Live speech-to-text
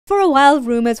For a while,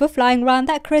 rumours were flying around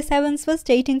that Chris Evans was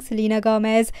dating Selena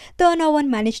Gomez. Though no one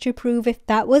managed to prove if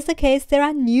that was the case, there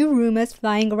are new rumours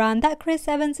flying around that Chris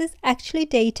Evans is actually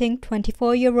dating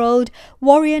 24-year-old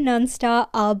Warrior Nun star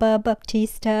Alba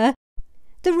Baptista.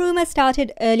 The rumour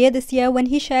started earlier this year when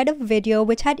he shared a video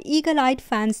which had eagle-eyed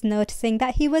fans noticing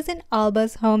that he was in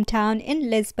Alba's hometown in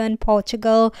Lisbon,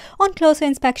 Portugal. On closer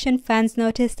inspection, fans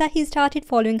noticed that he started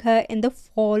following her in the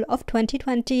fall of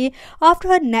 2020 after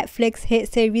her Netflix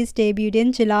hit series debuted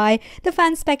in July. The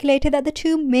fans speculated that the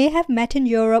two may have met in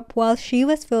Europe while she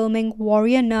was filming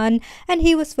Warrior Nun and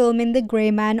he was filming The Grey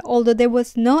Man, although there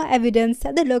was no evidence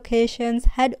that the locations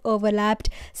had overlapped,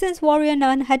 since Warrior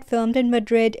Nun had filmed in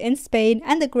Madrid in Spain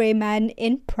and The Grey Man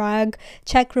in Prague,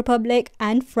 Czech Republic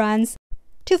and France.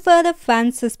 To further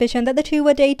fans' suspicion that the two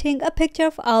were dating, a picture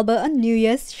of Alba on New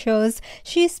Year's shows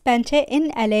she spent it in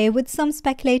LA, with some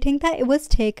speculating that it was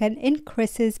taken in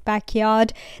Chris's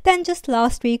backyard. Then just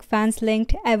last week, fans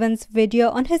linked Evans' video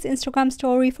on his Instagram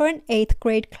story for an 8th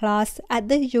grade class at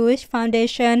the Jewish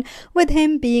Foundation, with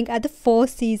him being at the Four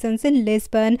Seasons in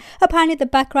Lisbon. Apparently the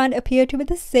background appeared to be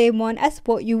the same one as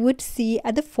what you would see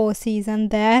at the Four Seasons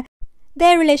there.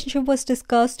 Their relationship was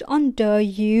discussed on The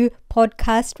You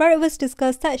podcast, where it was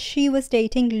discussed that she was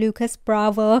dating Lucas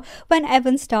Bravo when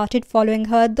Evans started following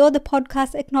her, though the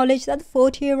podcast acknowledged that the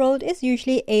 40-year-old is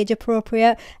usually age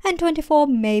appropriate and 24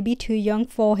 may be too young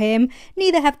for him.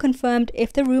 Neither have confirmed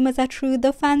if the rumours are true,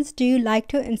 though fans do like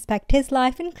to inspect his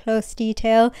life in close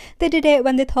detail. They did it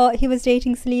when they thought he was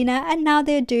dating Selena, and now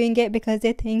they're doing it because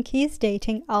they think he's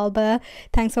dating Alba.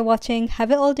 Thanks for watching.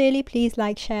 Have it all daily. Please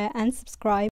like, share and subscribe.